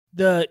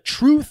the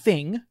true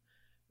thing,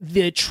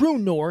 the true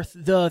north,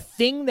 the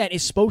thing that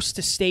is supposed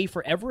to stay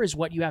forever is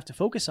what you have to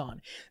focus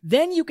on.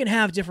 Then you can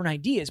have different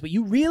ideas, but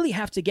you really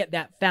have to get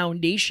that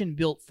foundation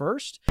built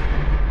first.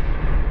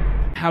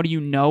 How do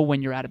you know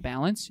when you're out of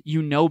balance?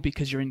 You know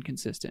because you're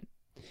inconsistent.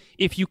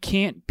 If you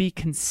can't be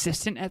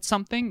consistent at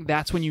something,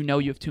 that's when you know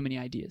you have too many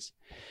ideas.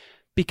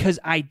 Because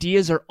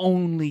ideas are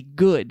only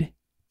good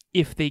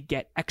if they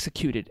get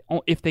executed,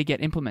 if they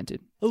get implemented.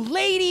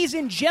 Ladies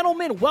and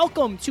gentlemen,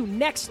 welcome to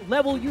Next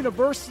Level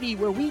University,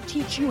 where we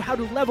teach you how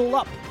to level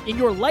up in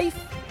your life,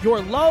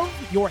 your love,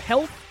 your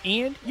health,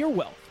 and your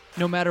wealth.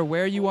 No matter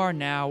where you are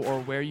now or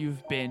where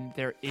you've been,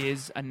 there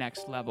is a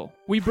next level.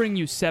 We bring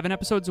you 7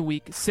 episodes a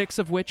week, 6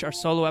 of which are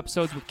solo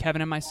episodes with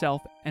Kevin and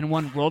myself, and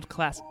 1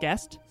 world-class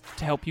guest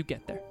to help you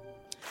get there.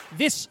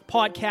 This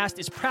podcast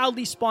is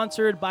proudly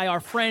sponsored by our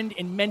friend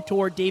and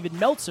mentor, David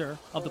Meltzer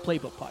of the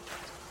Playbook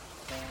Podcast.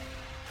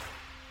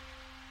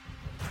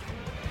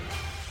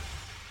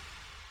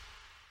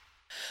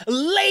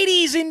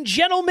 Ladies and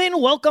gentlemen,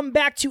 welcome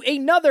back to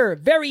another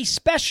very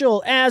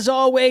special, as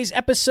always,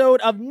 episode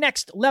of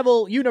Next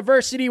Level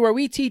University, where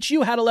we teach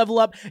you how to level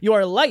up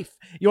your life,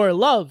 your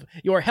love,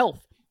 your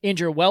health, and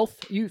your wealth.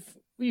 Were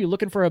you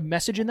looking for a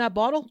message in that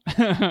bottle?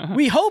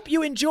 We hope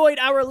you enjoyed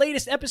our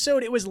latest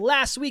episode. It was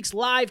last week's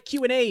live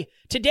Q&A.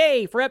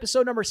 Today, for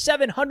episode number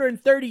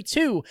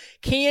 732,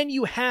 can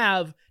you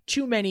have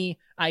too many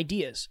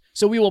ideas?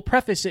 So we will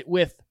preface it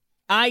with,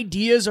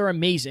 ideas are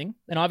amazing,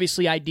 and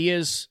obviously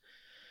ideas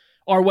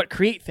are what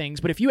create things.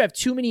 But if you have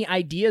too many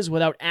ideas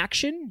without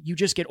action, you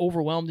just get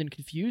overwhelmed and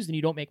confused and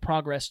you don't make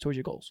progress towards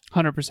your goals.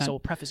 100%. So we'll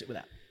preface it with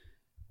that.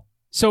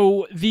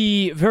 So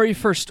the very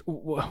first,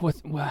 how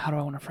do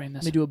I want to frame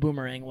this? Let me do a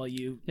boomerang while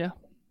you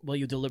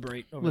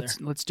deliberate over there.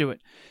 Let's do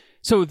it.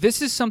 So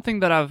this is something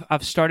that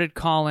I've started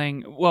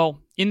calling, well,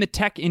 in the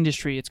tech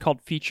industry, it's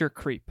called feature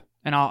creep.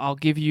 And I'll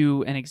give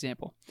you an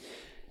example.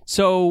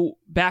 So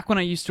back when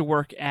I used to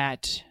work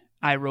at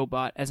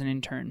iRobot as an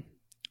intern,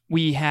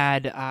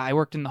 I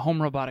worked in the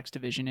home robotics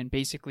division, and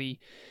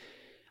basically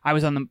I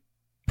was on the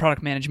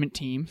product management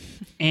team,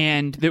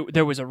 and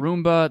there was a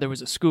Roomba, there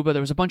was a Scuba,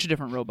 there was a bunch of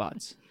different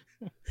robots.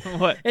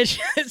 What?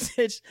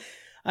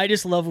 I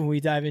just love when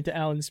we dive into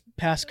Alan's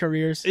past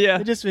careers. Yeah.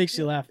 It just makes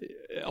you laugh.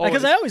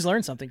 Because I always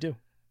learn something too.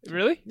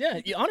 Really? Yeah,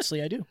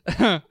 honestly, I do.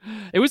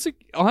 It was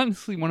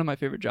honestly one of my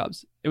favorite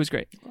jobs. It was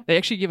great. They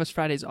actually gave us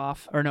Fridays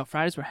off. Or no,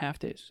 Fridays were half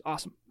days.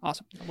 Awesome. I'm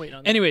waiting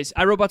on that. Anyways,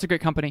 iRobot's a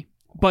great company.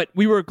 But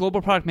we were a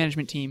global product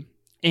management team,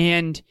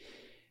 and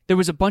there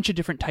was a bunch of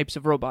different types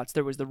of robots.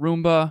 There was the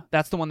Roomba.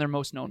 That's the one they're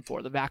most known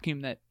for, the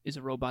vacuum that is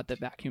a robot that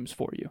vacuums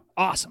for you.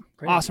 Awesome.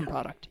 Great. Awesome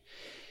product.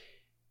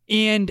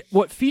 And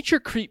what feature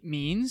creep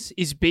means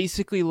is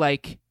basically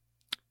like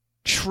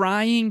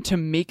trying to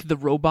make the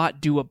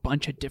robot do a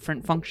bunch of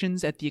different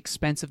functions at the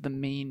expense of the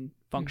main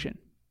function.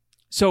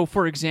 So,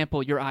 for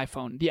example, your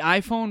iPhone. The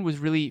iPhone was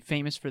really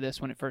famous for this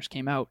when it first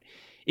came out.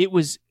 It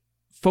was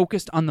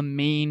focused on the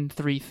main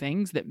 3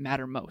 things that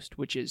matter most,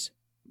 which is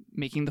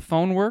making the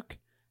phone work,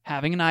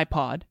 having an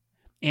iPod,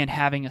 and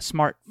having a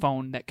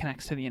smartphone that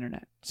connects to the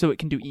internet so it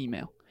can do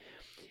email.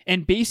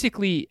 And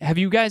basically, have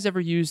you guys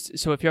ever used,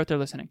 so if you're out there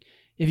listening,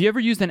 have you ever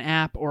used an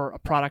app or a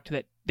product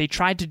that they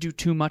tried to do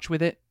too much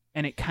with it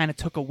and it kind of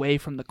took away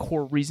from the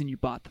core reason you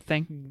bought the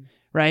thing,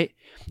 right?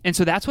 And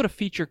so that's what a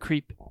feature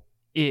creep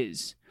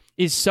is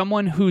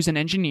someone who's an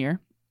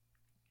engineer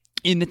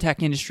in the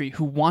tech industry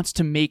who wants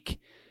to make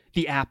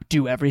the app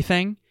do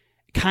everything,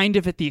 kind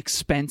of at the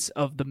expense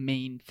of the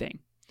main thing.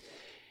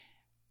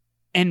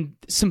 And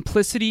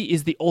simplicity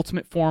is the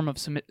ultimate form of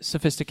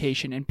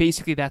sophistication. And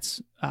basically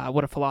that's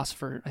what a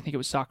philosopher, I think it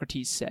was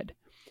Socrates, said.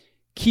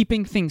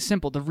 Keeping things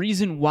simple. The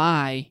reason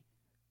why,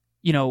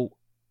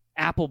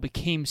 Apple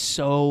became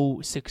so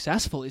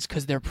successful is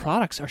because their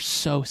products are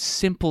so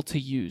simple to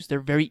use. They're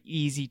very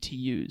easy to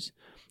use.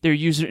 Their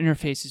user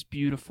interface is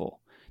beautiful.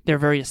 They're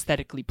very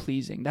aesthetically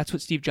pleasing. That's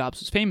what Steve Jobs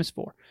was famous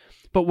for.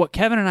 But what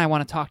Kevin and I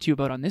want to talk to you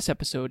about on this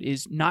episode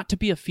is not to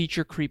be a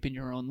feature creep in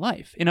your own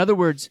life. In other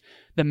words,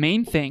 the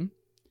main thing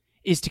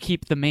is to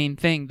keep the main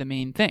thing the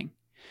main thing.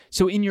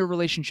 So in your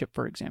relationship,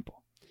 for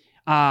example,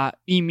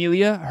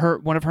 Emilia,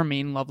 one of her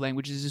main love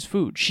languages is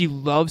food. She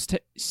loves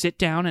to sit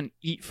down and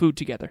eat food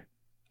together.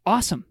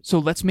 Awesome. So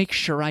let's make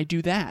sure I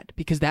do that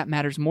because that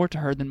matters more to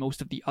her than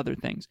most of the other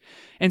things.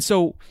 And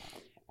so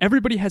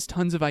everybody has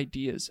tons of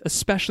ideas,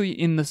 especially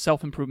in the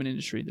self-improvement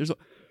industry. There's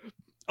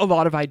a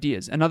lot of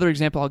ideas. Another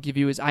example I'll give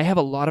you is I have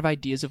a lot of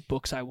ideas of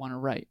books I want to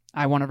write.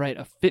 I want to write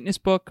a fitness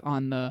book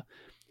on the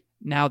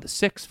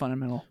 6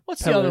 fundamental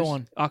What's pillars. The other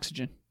one?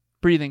 Oxygen.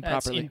 Breathing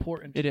That's properly.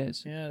 Important. It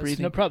is. Yeah,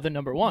 breathing. Probably the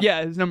number one.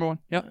 Yeah, it's number one.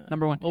 Yep,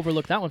 number one.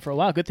 Overlooked that one for a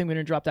while. Good thing we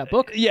didn't drop that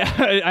book.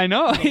 Yeah, I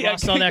know.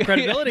 Lost all that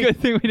credibility. Good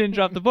thing we didn't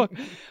drop the book.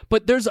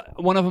 But there's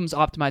one of them's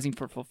optimizing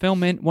for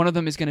fulfillment. One of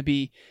them is going to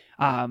be,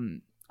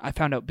 I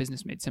found out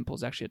Business Made Simple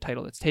is actually a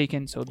title that's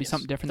taken, so it'd be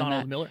something different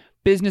Donald than that. Miller.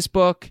 Business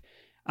book,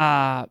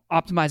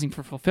 optimizing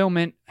for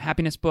fulfillment,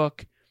 happiness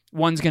book.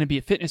 One's going to be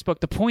a fitness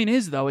book. The point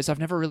is, though, is I've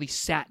never really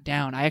sat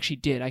down. I actually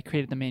did. I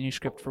created the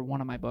manuscript for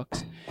one of my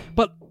books.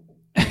 But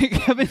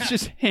Kevin's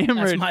just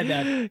hammered. That's my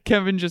bad.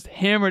 Kevin just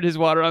hammered his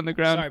water on the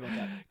ground. Sorry about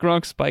that.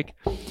 Gronk spike.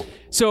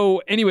 So,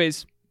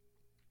 anyways,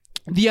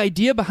 the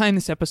idea behind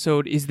this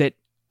episode is that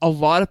a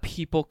lot of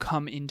people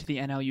come into the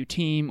NLU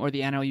team or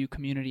the NLU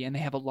community and they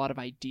have a lot of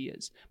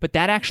ideas. But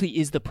that actually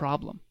is the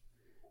problem.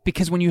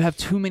 Because when you have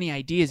too many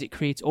ideas, it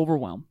creates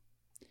overwhelm.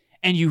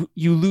 And you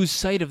lose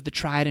sight of the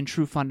tried and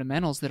true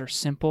fundamentals that are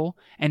simple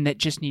and that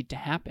just need to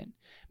happen.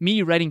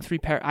 Me writing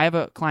I have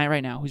a client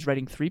right now who's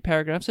writing 3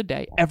 paragraphs a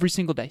day, every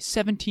single day,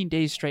 17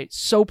 days straight.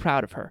 So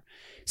proud of her.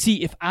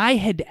 See, if I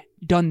had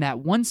done that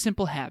one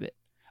simple habit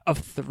of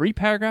 3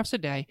 paragraphs a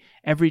day,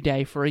 every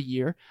day for a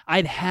year,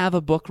 I'd have a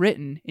book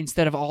written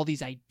instead of all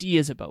these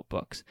ideas about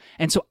books.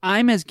 And so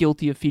I'm as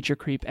guilty of feature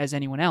creep as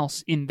anyone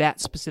else in that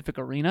specific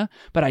arena,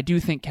 but I do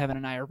think Kevin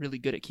and I are really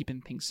good at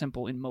keeping things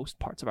simple in most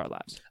parts of our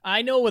lives.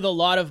 I know with a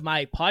lot of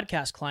my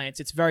podcast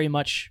clients, it's very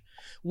much,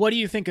 what do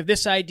you think of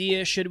this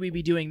idea? Should we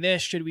be doing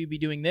this? Should we be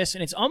doing this?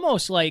 And it's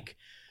almost like,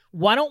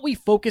 why don't we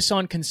focus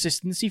on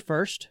consistency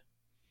first?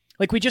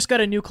 Like, we just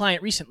got a new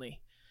client recently.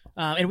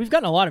 And we've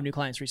gotten a lot of new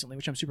clients recently,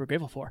 which I'm super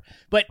grateful for.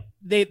 But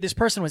this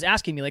person was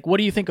asking me, like, what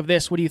do you think of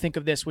this? What do you think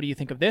of this? What do you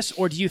think of this?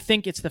 Or do you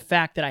think it's the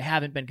fact that I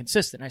haven't been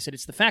consistent? I said,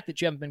 it's the fact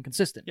that you haven't been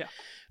consistent. Yeah.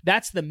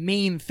 That's the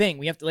main thing.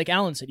 We have to, like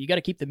Alan said, you got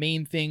to keep the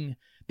main thing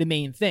the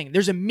main thing.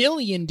 There's a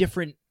million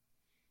different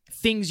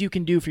things you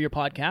can do for your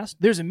podcast.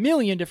 There's a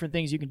million different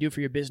things you can do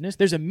for your business.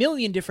 There's a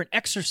million different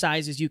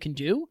exercises you can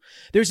do.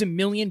 There's a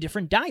million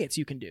different diets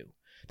you can do.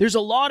 There's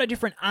a lot of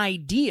different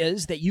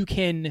ideas that you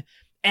can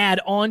add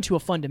on to a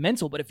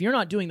fundamental, but if you're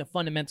not doing the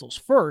fundamentals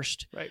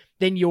first, right,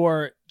 then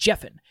you're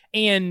jeffing.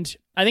 And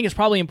I think it's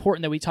probably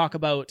important that we talk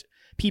about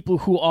people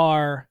who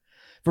are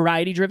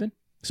variety driven.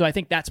 So I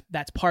think that's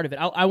part of it.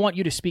 I want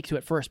you to speak to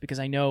it first, because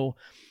I know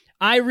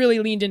I really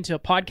leaned into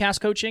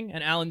podcast coaching,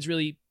 and Alan's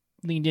really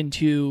leaned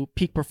into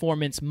peak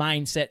performance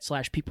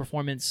mindset / peak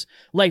performance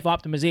life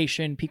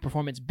optimization, peak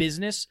performance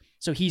business.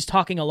 So he's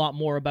talking a lot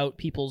more about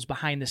people's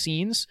behind the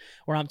scenes,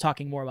 where I'm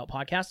talking more about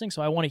podcasting.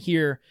 So I want to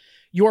hear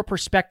your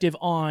perspective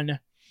on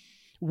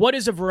what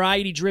does a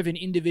variety-driven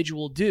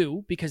individual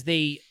do, because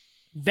they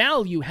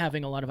value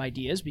having a lot of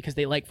ideas because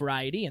they like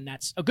variety, and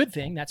that's a good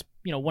thing. That's,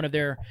 one of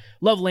their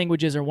love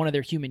languages or one of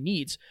their human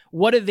needs.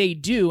 What do they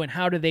do, and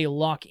how do they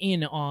lock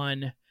in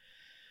on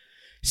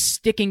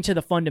sticking to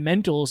the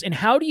fundamentals, and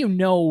how do you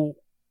know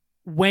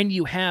when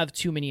you have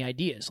too many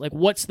ideas? Like,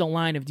 what's the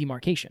line of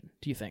demarcation,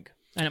 do you think?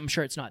 And I'm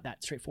sure it's not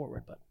that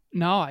straightforward, but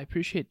no, I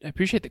appreciate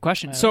the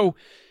question. So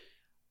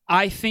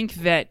I think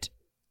that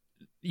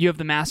you have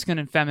the masculine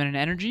and feminine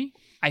energy.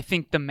 I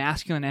think the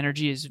masculine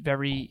energy is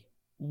very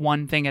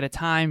one thing at a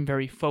time,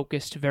 very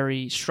focused,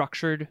 very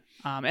structured.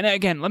 And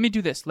again, let me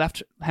do this: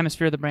 left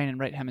hemisphere of the brain and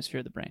right hemisphere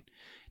of the brain.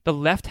 The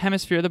left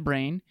hemisphere of the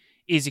brain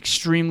is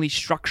extremely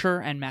structure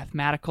and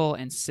mathematical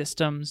and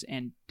systems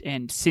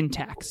and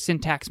syntax.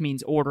 Syntax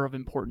means order of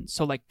importance.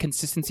 So like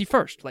consistency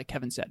first, like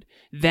Kevin said,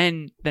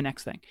 then the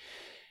next thing.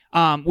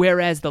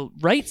 Whereas the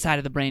right side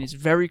of the brain is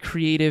very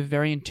creative,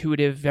 very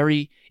intuitive,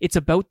 it's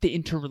about the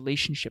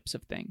interrelationships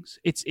of things.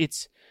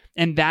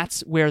 And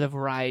that's where the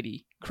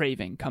variety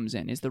craving comes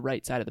in, is the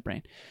right side of the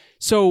brain.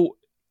 So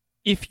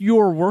if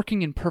you're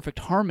working in perfect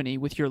harmony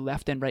with your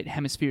left and right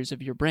hemispheres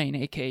of your brain,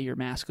 aka your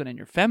masculine and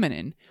your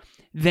feminine,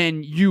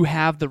 then you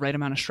have the right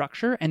amount of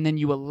structure, and then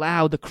you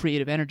allow the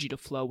creative energy to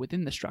flow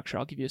within the structure.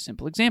 I'll give you a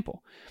simple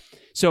example.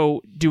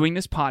 So doing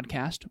this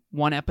podcast,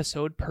 1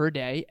 episode per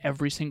day,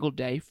 every single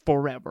day,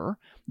 forever,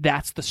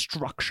 that's the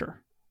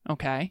structure,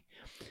 okay?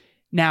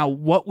 Now,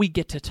 what we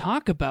get to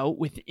talk about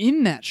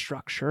within that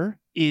structure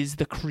is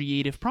the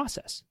creative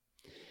process.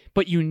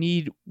 But you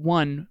need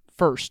one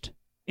first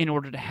in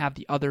order to have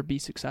the other be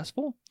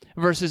successful,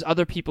 versus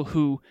other people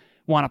who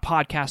want a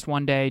podcast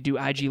one day, do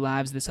IG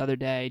lives this other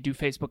day, do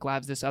Facebook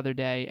lives this other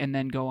day, and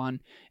then go on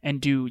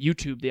and do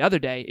YouTube the other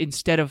day,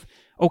 instead of,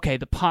 okay,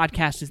 the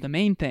podcast is the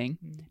main thing.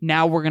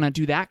 Now we're going to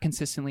do that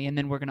consistently, and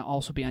then we're going to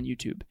also be on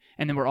YouTube,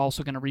 and then we're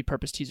also going to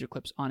repurpose teaser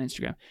clips on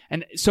Instagram.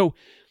 And so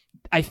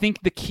I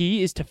think the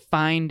key is to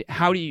find,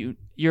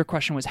 your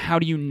question was, how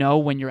do you know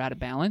when you're out of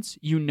balance?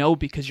 You know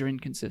because you're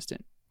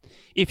inconsistent.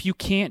 If you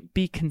can't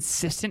be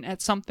consistent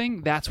at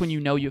something, that's when you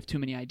know you have too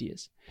many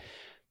ideas.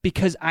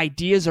 Because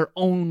ideas are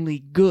only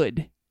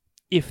good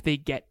if they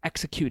get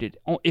executed,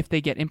 if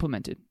they get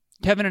implemented.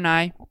 Kevin and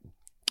I,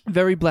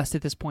 very blessed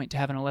at this point to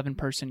have an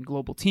 11-person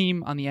global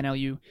team on the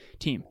NLU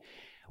team.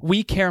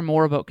 We care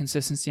more about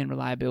consistency and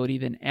reliability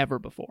than ever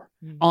before.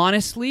 Mm-hmm.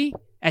 Honestly,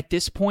 at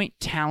this point,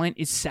 talent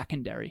is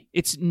secondary.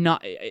 It's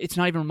not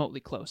even remotely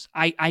close.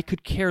 I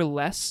could care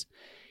less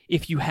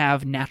if you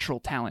have natural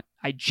talent.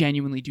 I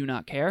genuinely do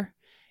not care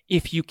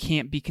if you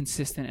can't be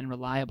consistent and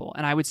reliable.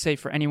 And I would say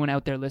for anyone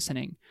out there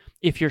listening,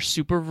 if you're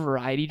super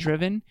variety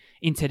driven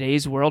in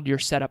today's world, you're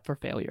set up for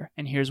failure.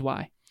 And here's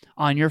why.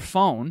 On your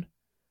phone,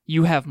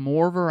 you have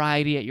more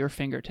variety at your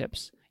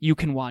fingertips. You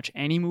can watch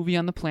any movie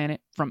on the planet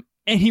from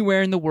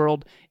anywhere in the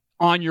world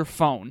on your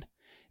phone.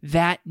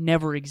 That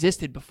never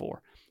existed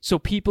before. So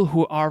people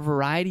who are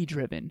variety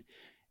driven,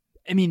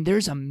 I mean,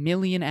 there's a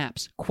million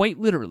apps, quite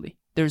literally.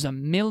 There's a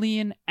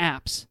million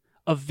apps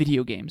of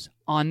video games.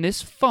 On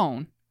this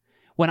phone,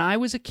 when I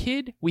was a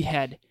kid, we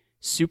had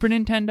Super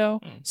Nintendo,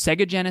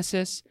 Sega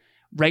Genesis,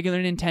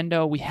 regular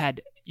Nintendo. We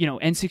had,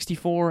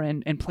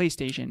 N64 and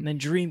PlayStation. And then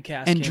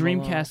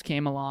Dreamcast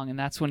came along, and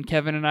that's when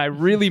Kevin and I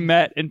really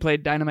met and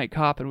played Dynamite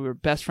Cop, and we were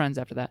best friends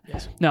after that.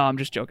 Yes. No, I'm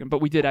just joking,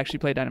 but we did actually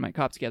play Dynamite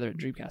Cop together in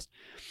Dreamcast.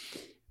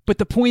 But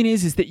the point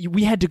is that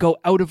we had to go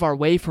out of our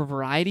way for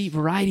variety.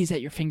 Variety is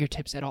at your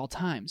fingertips at all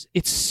times.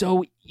 It's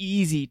so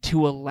easy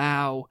to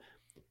allow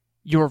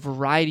your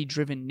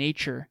variety-driven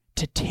nature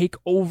to take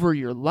over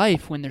your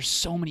life when there's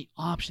so many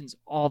options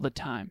all the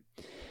time.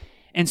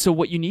 And so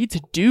what you need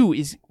to do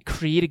is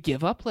create a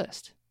give-up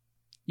list.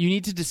 You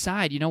need to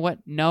decide, you know what?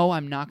 No,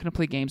 I'm not going to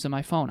play games on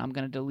my phone. I'm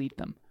going to delete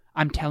them.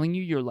 I'm telling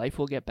you, your life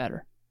will get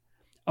better.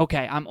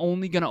 Okay, I'm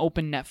only going to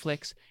open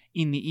Netflix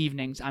in the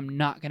evenings. I'm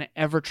not going to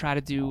ever try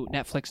to do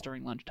Netflix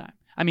during lunchtime.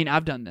 I mean,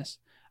 I've done this.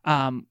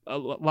 A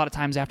lot of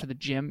times after the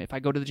gym, if I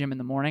go to the gym in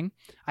the morning,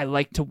 I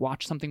like to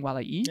watch something while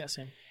I eat. Yeah,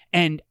 same.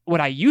 And what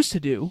I used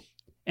to do,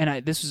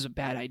 and this was a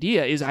bad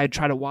idea, is I'd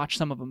try to watch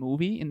some of a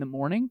movie in the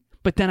morning,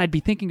 but then I'd be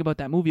thinking about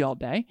that movie all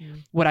day.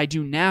 What I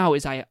do now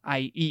is I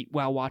eat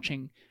while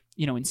watching,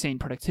 Insane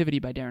Productivity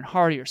by Darren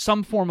Hardy or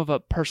some form of a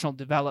personal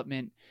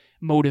development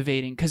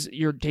motivating, because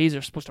your days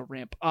are supposed to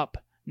ramp up,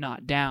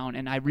 not down.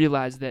 And I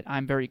realize that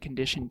I'm very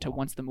conditioned to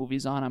once the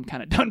movie's on, I'm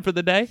kind of done for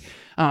the day.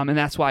 And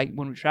that's why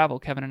when we travel,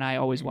 Kevin and I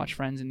always watch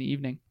Friends in the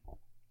evening.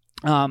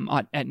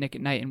 At Nick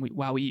at Night and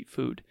while we eat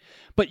food.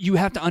 But you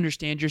have to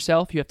understand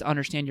yourself. You have to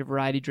understand your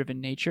variety-driven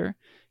nature.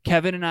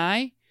 Kevin and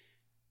I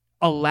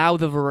allow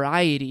the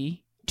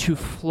variety to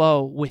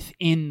flow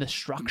within the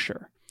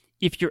structure.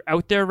 If you're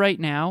out there right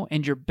now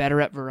and you're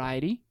better at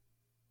variety,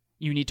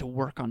 you need to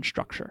work on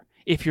structure.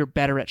 If you're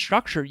better at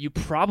structure, you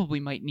probably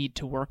might need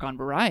to work on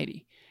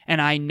variety. And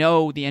I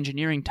know the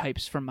engineering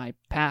types from my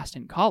past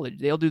in college,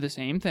 they'll do the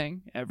same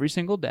thing every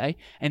single day,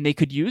 and they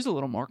could use a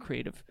little more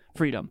creative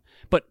freedom.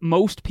 But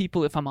most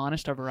people, if I'm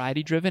honest, are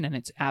variety driven, and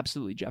it's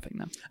absolutely jeffing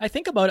them. I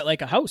think about it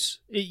like a house.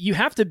 You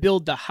have to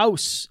build the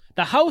house.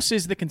 The house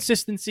is the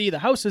consistency. The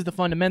house is the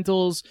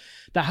fundamentals.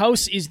 The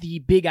house is the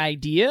big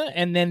idea,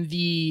 and then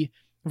the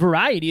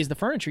variety is the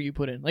furniture you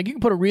put in. Like you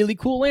can put a really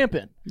cool lamp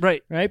in.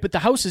 Right. But the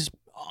house is,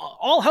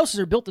 all houses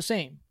are built the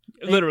same.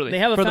 Literally, they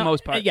have for the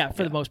most part. Yeah,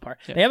 for the most part.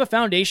 Yeah. They have a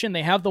foundation,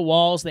 they have the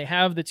walls, they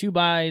have the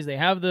 2x, they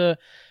have the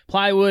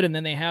plywood, and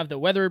then they have the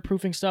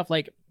weatherproofing stuff.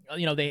 Like,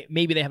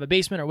 maybe they have a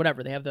basement or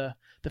whatever. They have the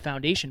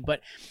foundation.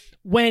 But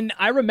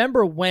I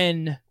remember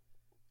when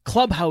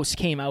Clubhouse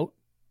came out,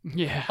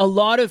 a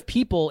lot of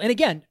people, and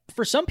again,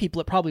 for some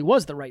people it probably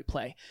was the right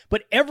play,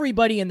 but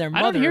everybody and their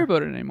mother. I don't hear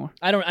about it anymore.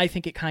 I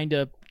think it kind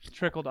of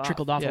trickled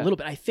off a little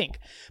bit, I think.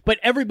 But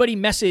everybody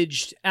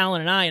messaged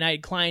Alan and I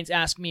had clients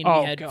ask me,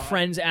 and we had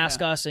friends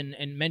ask us,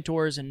 and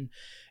mentors and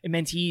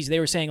mentees. They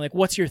were saying, like,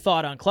 what's your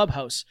thought on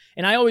Clubhouse?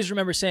 And I always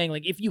remember saying,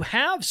 like, if you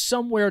have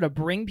somewhere to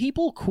bring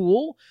people,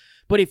 cool.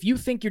 But if you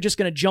think you're just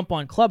going to jump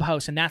on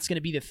Clubhouse and that's going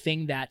to be the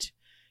thing that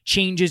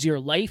changes your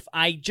life,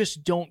 I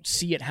just don't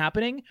see it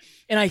happening.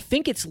 And I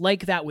think it's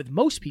like that with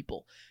most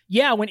people.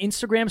 Yeah, when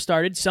Instagram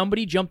started,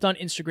 somebody jumped on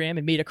Instagram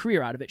and made a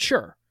career out of it,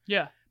 sure.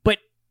 Yeah. But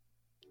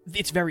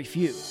it's very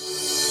few.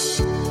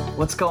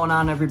 What's going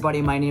on,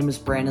 everybody? My name is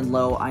Brandon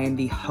Lowe. I am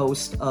the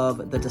host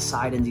of the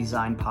Decide and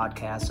Design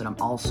podcast, and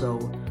I'm also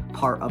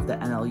part of the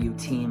NLU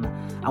team.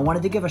 I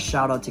wanted to give a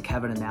shout out to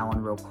Kevin and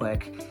Alan real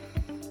quick.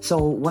 So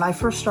when I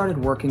first started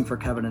working for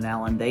Kevin and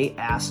Alan, they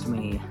asked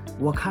me,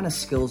 what kind of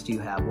skills do you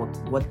have?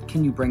 What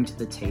can you bring to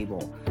the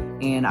table?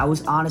 And I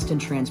was honest and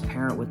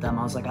transparent with them.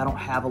 I was like, I don't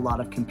have a lot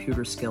of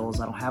computer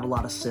skills. I don't have a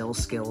lot of sales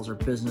skills or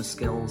business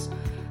skills,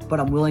 but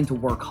I'm willing to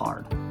work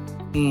hard.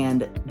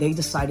 And they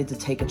decided to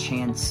take a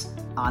chance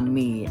on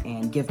me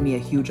and give me a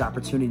huge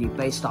opportunity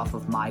based off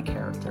of my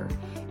character.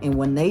 And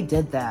when they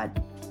did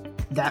that,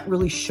 that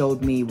really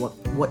showed me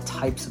what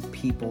types of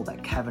people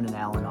that Kevin and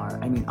Alan are.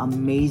 I mean,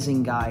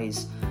 amazing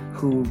guys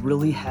who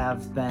really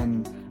have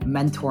been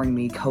mentoring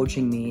me,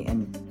 coaching me,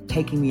 and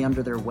taking me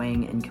under their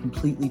wing and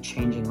completely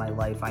changing my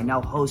life. I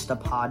now host a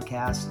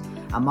podcast.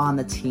 I'm on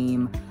the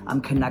team.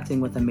 I'm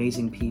connecting with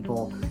amazing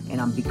people,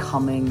 and I'm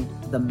becoming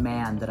the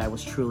man that I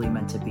was truly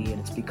meant to be, and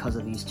it's because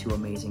of these two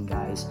amazing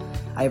guys.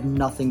 I have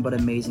nothing but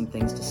amazing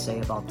things to say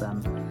about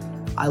them.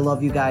 I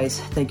love you guys.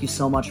 Thank you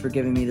so much for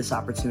giving me this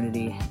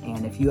opportunity.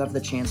 And if you have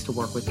the chance to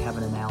work with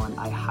Kevin and Alan,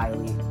 I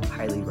highly,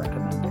 highly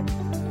recommend it.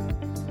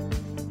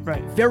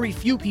 Right. Very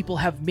few people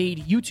have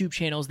made YouTube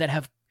channels that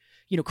have,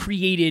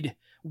 created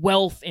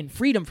wealth and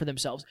freedom for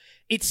themselves.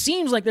 It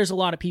seems like there's a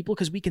lot of people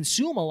because we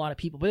consume a lot of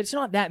people, but it's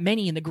not that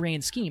many in the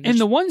grand scheme. And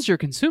the ones you're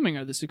consuming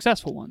are the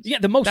successful ones. Yeah,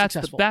 the most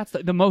successful. That's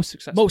the most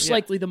successful. Most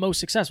likely the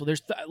most successful.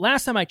 There's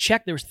last time I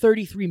checked, there was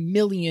 33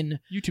 million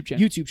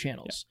YouTube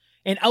channels.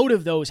 Yeah. And out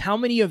of those, how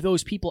many of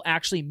those people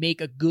actually make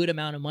a good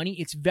amount of money?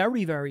 It's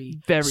very, very,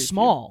 very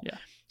small. Yeah.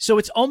 So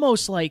it's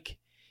almost like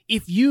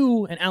if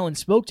you, and Alan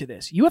spoke to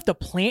this, you have to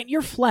plant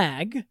your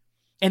flag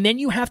and then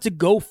you have to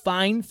go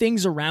find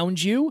things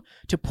around you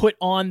to put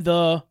on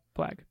the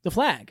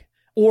flag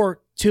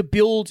or to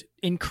build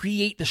and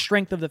create the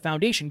strength of the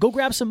foundation. Go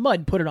grab some mud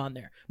and put it on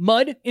there.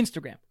 Mud,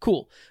 Instagram,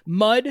 cool.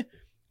 Mud,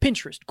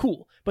 Pinterest,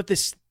 cool. But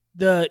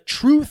the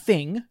true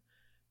thing,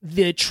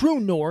 the true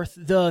north,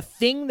 the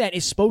thing that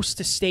is supposed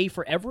to stay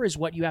forever is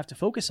what you have to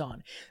focus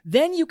on.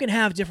 Then you can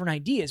have different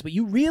ideas, but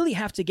you really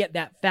have to get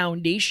that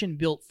foundation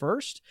built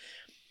first.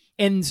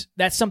 And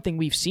that's something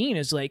we've seen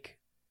is like,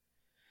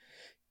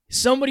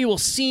 somebody will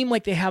seem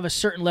like they have a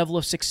certain level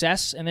of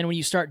success, and then when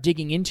you start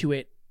digging into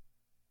it,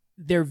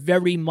 they're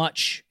very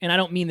much, and I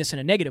don't mean this in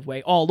a negative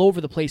way, all over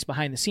the place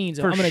behind the scenes.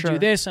 I'm going to do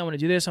this, I want to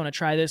do this, I want to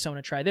try this, I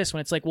want to try this. When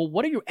it's like, well,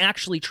 what are you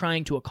actually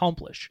trying to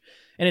accomplish?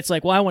 And it's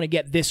like, well, I want to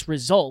get this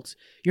result.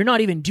 You're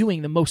not even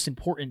doing the most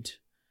important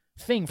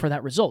thing for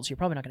that result, so you're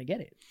probably not going to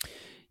get it.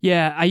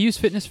 Yeah, I use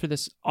fitness for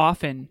this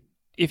often.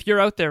 If you're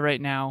out there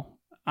right now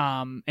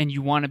and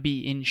you want to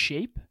be in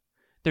shape,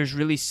 there's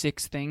really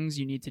 6 things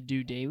you need to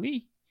do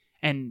daily.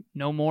 And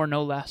no more,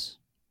 no less.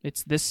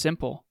 It's this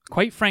simple.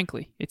 Quite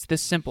frankly, it's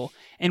this simple.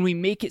 And we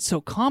make it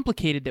so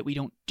complicated that we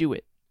don't do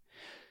it.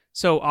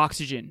 So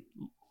oxygen.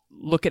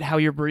 Look at how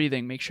you're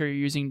breathing. Make sure you're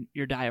using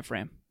your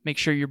diaphragm. Make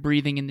sure you're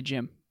breathing in the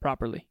gym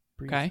properly.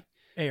 Breathe okay?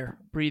 Air.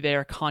 Breathe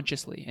air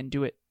consciously and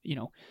do it,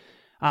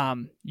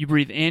 you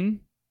breathe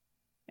in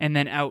and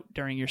then out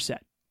during your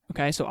set.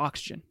 Okay? So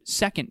oxygen.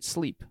 Second,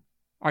 sleep.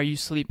 Are you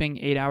sleeping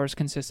 8 hours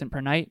consistent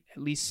per night?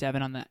 At least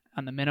 7 on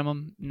the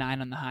minimum,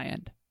 9 on the high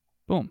end.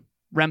 Boom.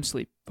 REM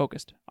sleep,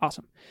 focused.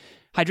 Awesome.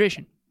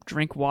 Hydration.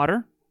 Drink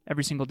water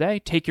every single day.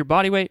 Take your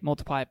body weight,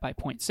 multiply it by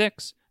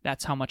 0.6.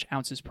 That's how much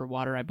ounces per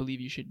water I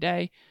believe you should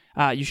drink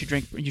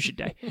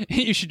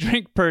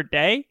per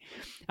day.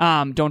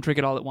 Don't drink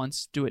it all at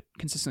once. Do it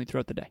consistently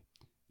throughout the day.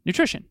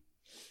 Nutrition.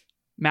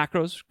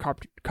 Macros,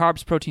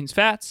 carbs, proteins,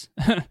 fats,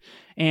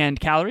 and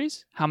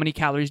calories. How many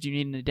calories do you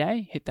need in a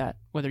day? Hit that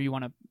whether you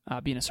want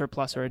to be in a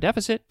surplus or a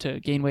deficit to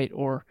gain weight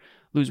or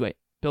lose weight,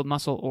 build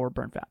muscle or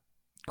burn fat.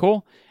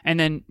 Cool. And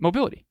then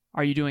mobility.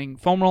 Are you doing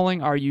foam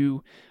rolling? Are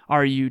you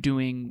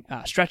doing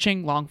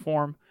stretching, long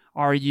form?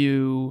 Are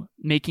you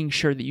making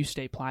sure that you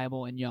stay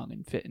pliable and young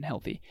and fit and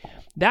healthy?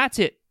 That's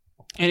it.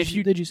 And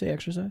did you say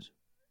exercise?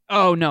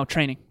 Oh no,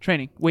 training,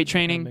 weight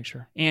training, make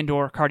sure. and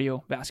or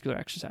cardiovascular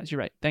exercise. You're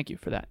right. Thank you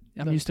for that.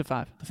 I'm used to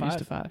 5. I'm used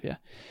to 5. Yeah.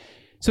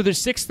 So there's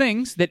 6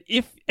 things that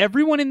if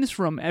everyone in this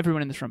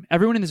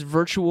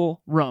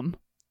virtual room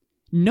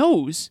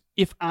knows,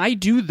 if I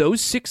do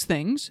those 6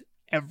 things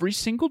every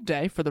single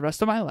day for the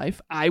rest of my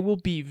life, I will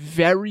be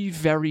very,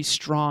 very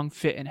strong,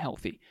 fit, and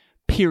healthy.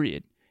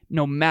 Period.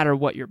 No matter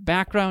what your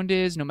background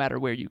is, no matter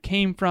where you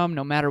came from,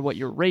 no matter what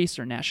your race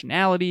or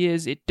nationality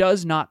is, it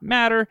does not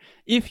matter.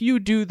 If you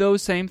do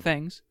those same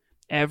things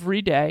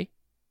every day,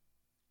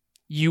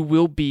 you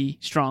will be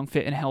strong,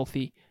 fit, and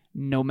healthy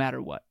no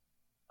matter what,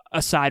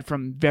 aside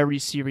from very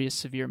serious,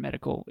 severe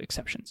medical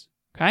exceptions.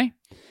 Okay?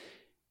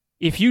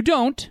 If you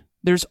don't,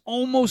 there's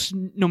almost,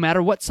 no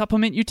matter what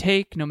supplement you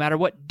take, no matter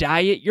what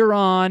diet you're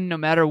on, no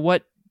matter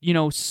what,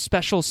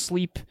 special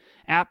sleep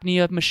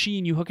apnea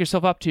machine you hook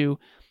yourself up to,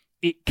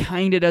 it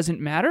kind of doesn't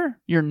matter.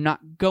 You're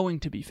not going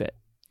to be fit.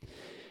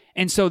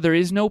 And so there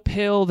is no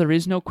pill, there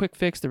is no quick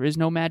fix, there is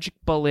no magic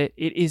bullet.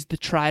 It is the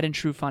tried and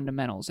true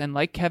fundamentals. And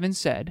like Kevin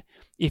said,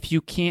 if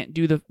you can't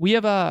do we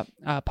have a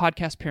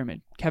podcast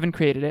pyramid. Kevin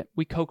created it.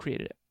 We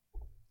co-created it.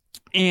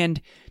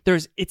 And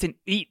it's an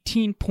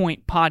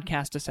 18-point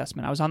podcast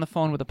assessment. I was on the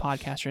phone with a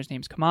podcaster. His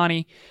name's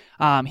Kamani.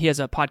 He has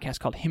a podcast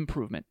called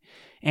Himprovement.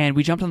 And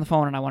we jumped on the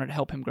phone and I wanted to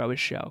help him grow his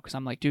show. Because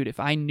I'm like, dude, if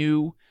I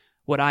knew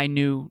what I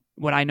know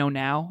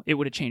now, it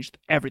would have changed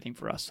everything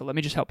for us. So let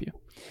me just help you.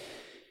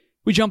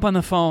 We jump on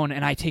the phone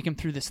and I take him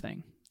through this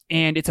thing.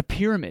 And it's a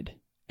pyramid.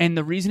 And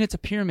the reason it's a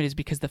pyramid is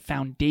because the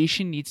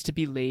foundation needs to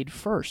be laid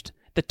first.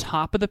 The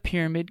top of the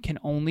pyramid can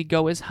only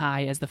go as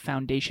high as the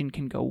foundation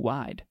can go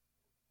wide.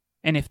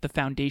 And if the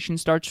foundation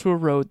starts to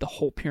erode, the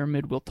whole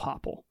pyramid will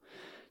topple.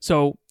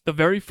 So the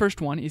very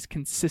first one is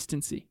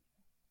consistency.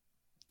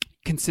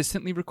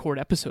 Consistently record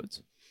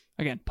episodes.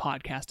 Again,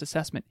 podcast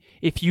assessment.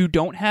 If you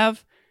don't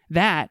have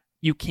that,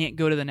 you can't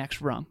go to the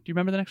next rung. Do you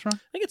remember the next rung?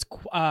 I think it's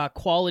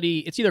quality.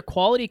 It's either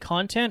quality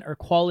content or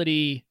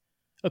quality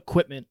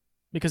equipment.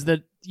 Because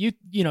you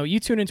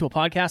tune into a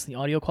podcast and the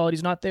audio quality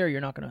is not there,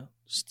 you're not going to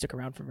stick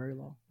around for very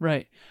long.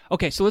 Right.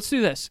 Okay, so let's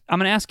do this. I'm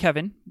going to ask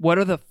Kevin, what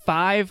are the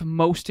 5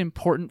 most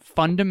important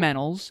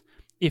fundamentals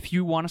if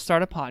you want to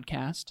start a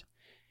podcast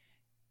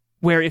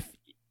where if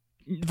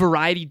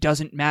variety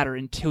doesn't matter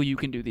until you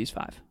can do these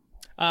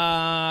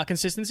 5?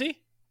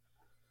 Consistency.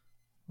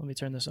 Let me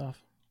turn this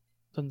off.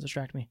 Doesn't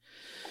distract me.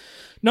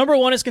 Number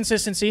 1 is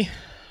consistency.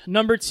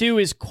 Number 2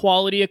 is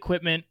quality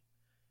equipment.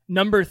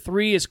 Number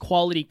 3 is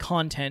quality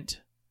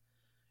content.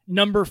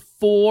 Number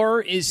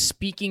 4 is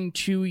speaking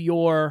to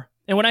your...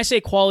 And when I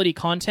say quality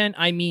content,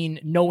 I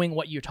mean knowing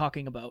what you're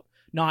talking about,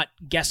 not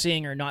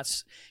guessing or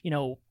not,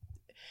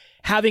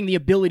 having the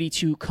ability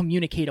to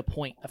communicate a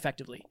point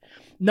effectively.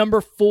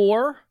 Number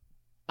 4,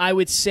 I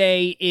would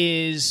say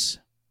is...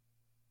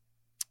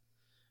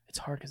 It's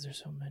hard because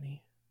there's so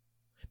many.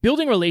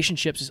 Building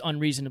relationships is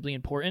unreasonably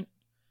important.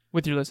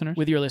 With your listeners?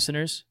 With your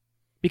listeners.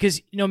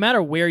 Because no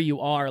matter where you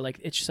are, like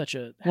it's such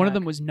a One of hack.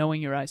 them was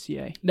knowing your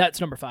ICA.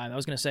 That's number 5. I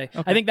was going to say.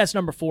 Okay. I think that's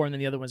number 4, and then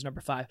the other one's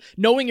number 5.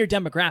 Knowing your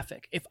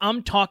demographic. If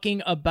I'm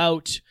talking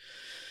about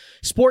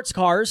sports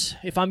cars,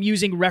 if I'm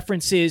using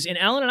references, and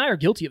Alan and I are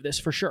guilty of this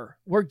for sure.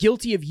 We're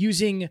guilty of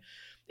using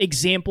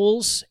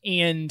examples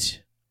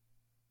and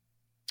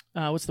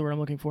what's the word I'm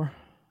looking for?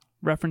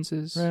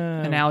 References,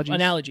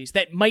 analogies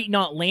that might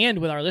not land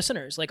with our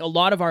listeners. Like a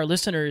lot of our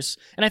listeners,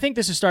 and I think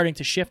this is starting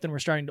to shift and we're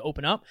starting to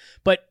open up,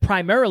 but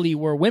primarily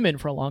we're women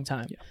for a long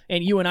time. Yeah.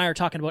 And you and I are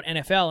talking about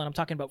NFL and I'm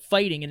talking about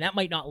fighting, and that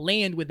might not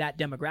land with that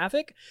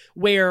demographic,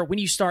 where when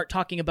you start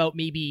talking about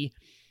maybe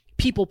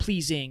people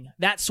pleasing,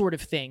 that sort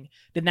of thing,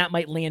 then that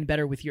might land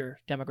better with your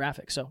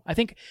demographic. So I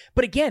think,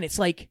 but again, it's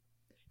like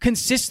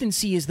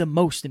consistency is the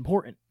most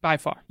important. By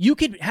far. You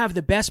could have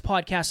the best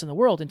podcast in the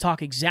world and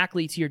talk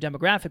exactly to your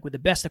demographic with the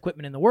best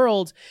equipment in the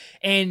world,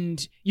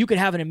 and you could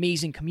have an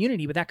amazing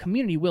community, but that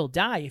community will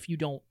die if you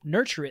don't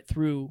nurture it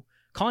through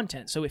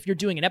content. So if you're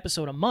doing an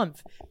episode a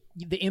month,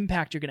 the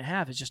impact you're going to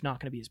have is just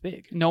not going to be as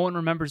big. No one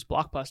remembers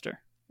Blockbuster.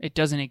 It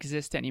doesn't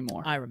exist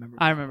anymore. I remember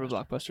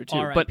Blockbuster too.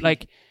 R.I.P. But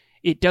like,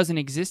 it doesn't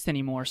exist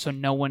anymore, so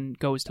no one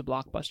goes to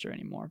Blockbuster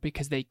anymore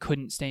because they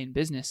couldn't stay in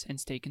business and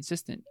stay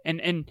consistent.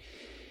 And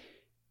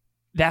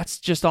that's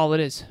just all it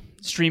is.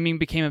 Streaming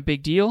became a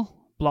big deal.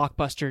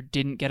 Blockbuster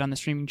didn't get on the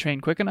streaming train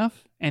quick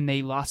enough, and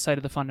they lost sight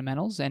of the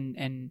fundamentals,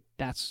 and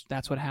that's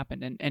what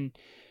happened. And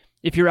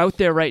if you're out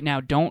there right now,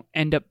 don't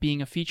end up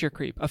being a feature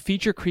creep. A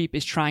feature creep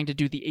is trying to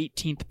do the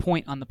 18th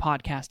point on the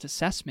podcast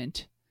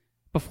assessment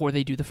before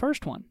they do the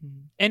first one.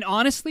 And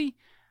honestly,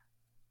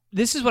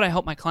 this is what I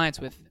help my clients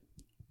with.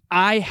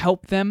 I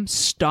help them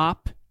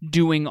stop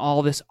doing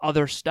all this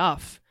other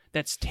stuff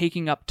that's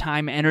taking up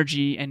time,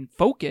 energy, and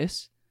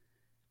focus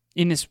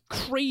in this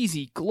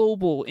crazy,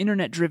 global,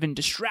 internet-driven,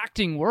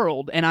 distracting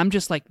world. And I'm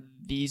just like,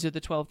 these are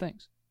the 12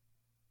 things.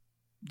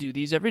 Do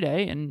these every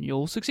day and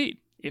you'll succeed.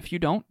 If you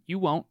don't, you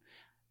won't.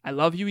 I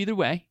love you either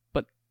way,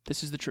 but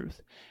this is the truth.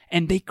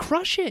 And they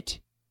crush it.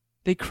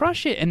 They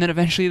crush it. And then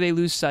eventually they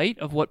lose sight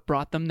of what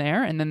brought them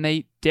there, and then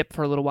they dip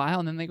for a little while,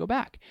 and then they go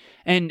back.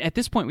 And at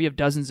this point, we have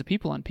dozens of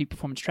people on peak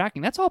performance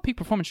tracking. That's all peak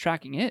performance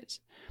tracking is.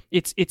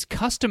 It's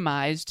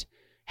customized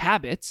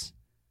habits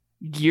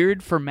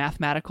geared for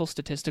mathematical,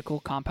 statistical,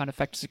 compound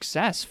effect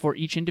success for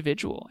each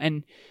individual.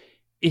 And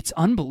it's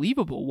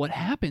unbelievable what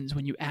happens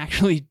when you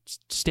actually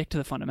stick to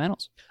the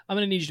fundamentals. I'm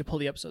going to need you to pull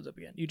the episodes up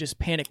again. You just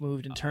panic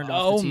moved and turned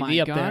off the TV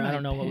up there. I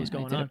don't know what was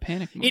going on.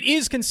 It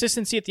is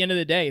consistency at the end of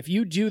the day. If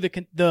you do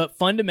the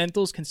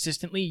fundamentals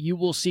consistently, you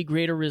will see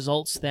greater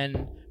results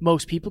than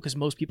most people, because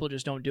most people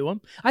just don't do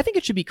them. I think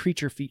it should be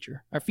feature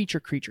creature. Feature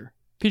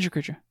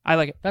creature. I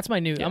like it. That's my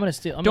new. Yeah. I'm going to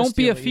steal. Don't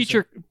be a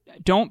feature.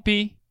 Don't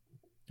be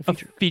a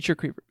feature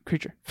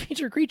creature.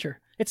 Feature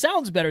creature. It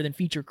sounds better than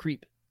feature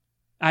creep.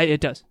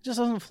 It does. It just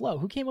doesn't flow.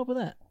 Who came up with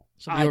that?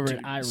 Somebody over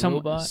at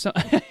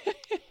iRobot.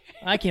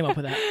 I came up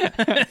with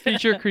that.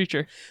 Feature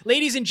creature.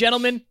 Ladies and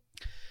gentlemen,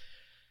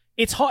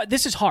 it's hard.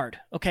 This is hard.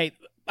 Okay,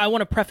 I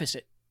want to preface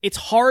it. It's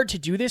hard to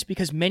do this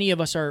because many of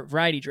us are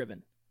variety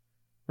driven,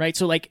 right?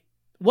 So like,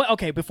 what?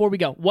 Okay, before we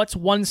go, what's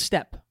one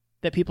step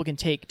that people can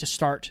take to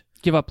start?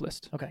 Give up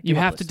list. Okay, you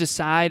have to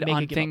decide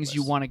on things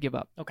you want to give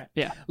up. Okay.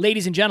 Yeah.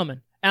 Ladies and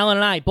gentlemen, Alan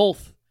and I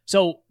both.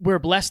 So we're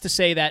blessed to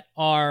say that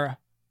our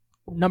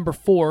number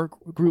 4,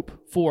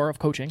 group 4 of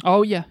coaching.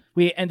 Oh, yeah.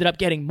 We ended up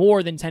getting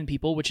more than 10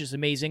 people, which is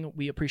amazing.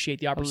 We appreciate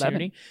the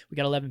opportunity. 11. We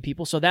got 11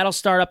 people. So that'll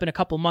start up in a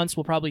couple months.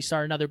 We'll probably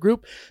start another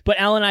group. But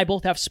Alan and I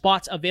both have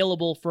spots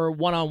available for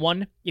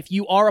one-on-one. If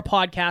you are a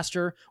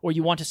podcaster or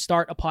you want to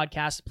start a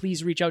podcast,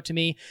 please reach out to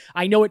me.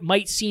 I know it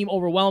might seem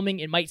overwhelming.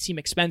 It might seem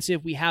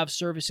expensive. We have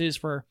services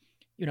for,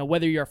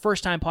 whether you're a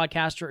first-time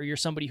podcaster or you're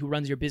somebody who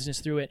runs your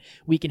business through it,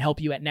 we can help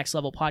you at Next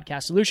Level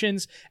Podcast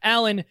Solutions.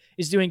 Alan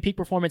is doing peak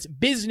performance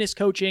business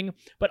coaching,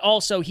 but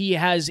also he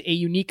has a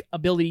unique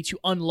ability to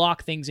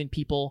unlock things in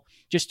people,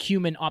 just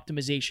human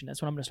optimization. That's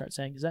what I'm going to start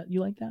saying. You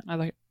like that? I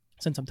like it.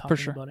 Since I'm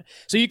talking about it.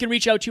 So you can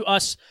reach out to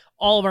us.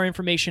 All of our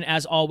information,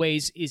 as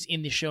always, is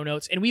in the show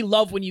notes. And we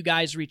love when you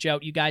guys reach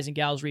out, you guys and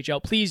gals reach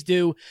out. Please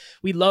do.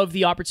 We love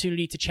the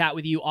opportunity to chat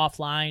with you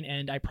offline,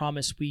 and I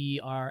promise we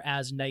are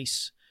as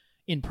nice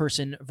in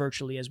person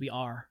virtually as we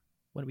are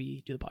when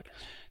we do the podcast.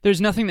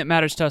 There's nothing that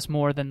matters to us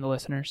more than the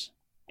listeners.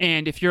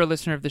 And if you're a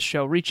listener of this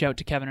show, reach out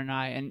to Kevin and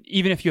I. And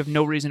even if you have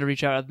no reason to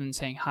reach out other than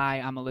saying, hi,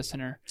 I'm a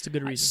listener. It's a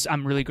good reason.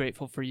 I'm really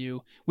grateful for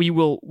you.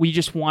 We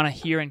just want to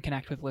hear and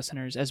connect with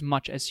listeners as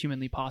much as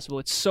humanly possible.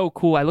 It's so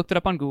cool. I looked it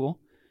up on Google.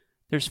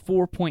 There's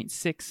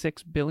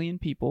 4.66 billion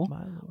people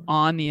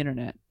on the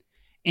internet.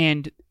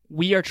 And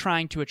we are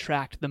trying to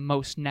attract the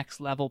most next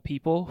level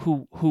people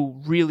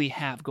who really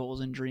have goals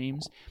and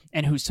dreams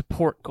and who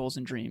support goals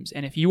and dreams.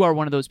 And if you are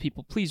one of those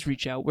people, please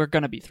reach out. We're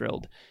going to be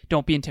thrilled.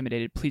 Don't be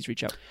intimidated. Please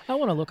reach out. I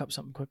want to look up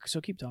something quick, so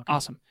keep talking.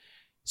 Awesome.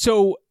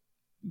 So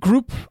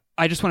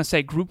I just want to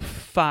say group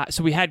 5.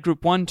 So we had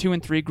group 1, 2,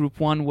 and 3. Group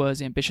 1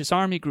 was Ambitious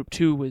Army. Group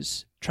 2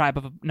 was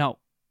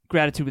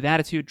Gratitude with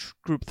Attitude.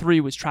 Group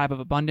 3 was Tribe of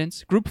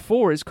Abundance. Group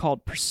 4 is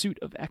called Pursuit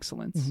of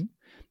Excellence. Mm-hmm.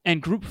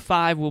 And group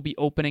 5 will be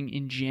opening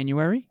in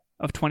January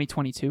of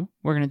 2022.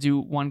 We're going to do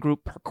one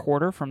group per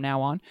quarter from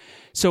now on.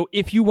 So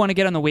if you want to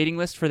get on the waiting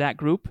list for that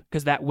group,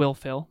 because that will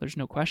fill, there's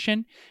no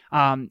question,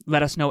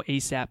 let us know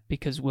ASAP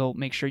because we'll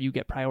make sure you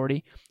get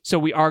priority. So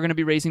we are going to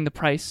be raising the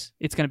price.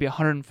 It's going to be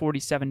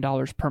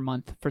 $147 per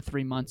month for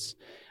 3 months.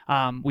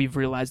 We've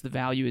realized the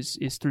value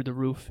is through the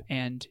roof,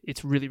 and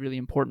it's really, really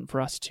important for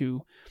us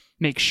to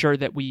make sure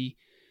that we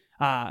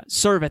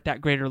serve at that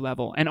greater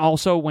level. And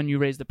also, when you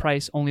raise the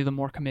price, only the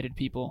more committed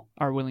people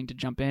are willing to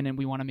jump in, and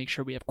we want to make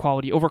sure we have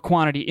quality over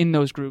quantity in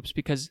those groups,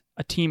 because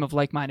a team of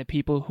like-minded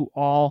people who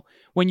all,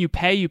 when you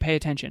pay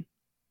attention.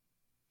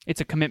 It's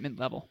a commitment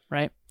level,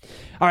 right?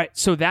 All right,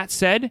 so that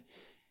said,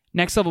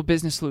 Next Level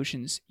Business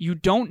Solutions. You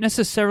don't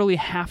necessarily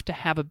have to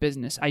have a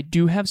business. I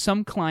do have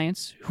some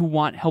clients who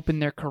want help in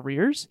their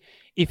careers.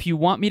 If you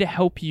want me to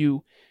help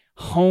you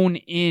hone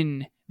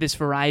in this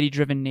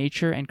variety-driven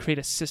nature and create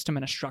a system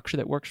and a structure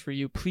that works for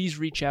you, please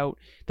reach out.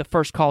 The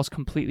first call is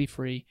completely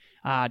free.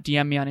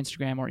 DM me on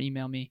Instagram or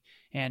email me,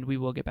 and we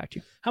will get back to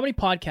you. How many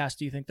podcasts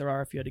do you think there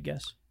are, if you had to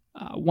guess?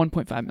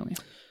 1.5 million.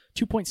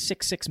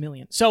 2.66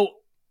 million. So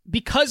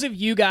because of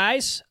you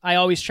guys, I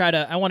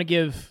want to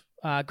give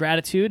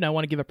gratitude, and I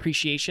want to give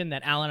appreciation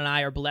that Alan and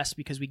I are blessed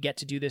because we get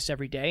to do this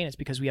every day, and it's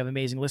because we have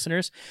amazing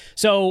listeners.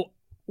 So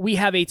we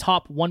have a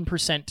top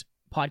 1%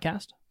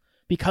 podcast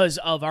because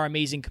of our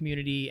amazing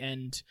community.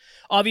 And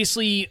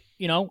obviously,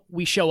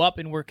 we show up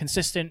and we're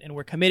consistent and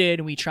we're committed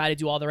and we try to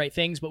do all the right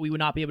things, but we would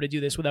not be able to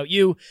do this without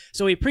you.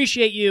 So we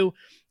appreciate you.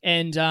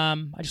 And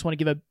I just want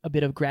to give a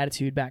bit of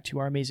gratitude back to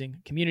our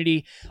amazing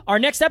community. Our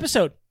next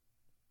episode,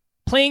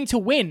 playing to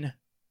win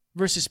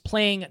versus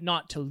playing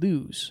not to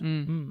lose.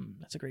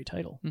 That's a great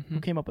title. Who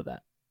came up with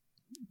that?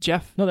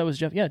 Jeff. No, that was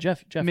Jeff. Yeah,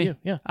 Jeff. Me. You.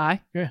 Yeah.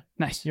 Yeah.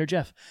 Nice. You're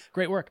Jeff.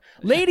 Great work.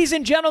 Ladies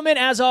and gentlemen,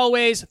 as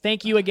always,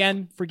 thank you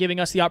again for giving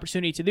us the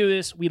opportunity to do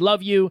this. We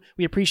love you.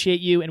 We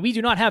appreciate you. And we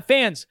do not have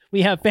fans.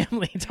 We have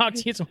family. Talk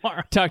to you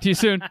tomorrow. Talk to you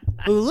soon.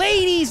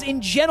 Ladies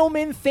and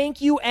gentlemen,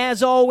 thank you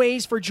as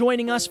always for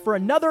joining us for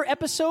another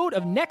episode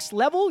of Next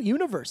Level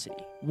University.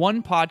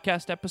 One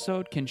podcast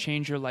episode can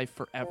change your life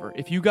forever.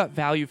 If you got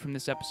value from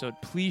this episode,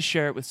 please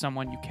share it with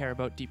someone you care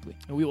about deeply.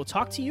 And we will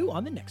talk to you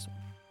on the next one.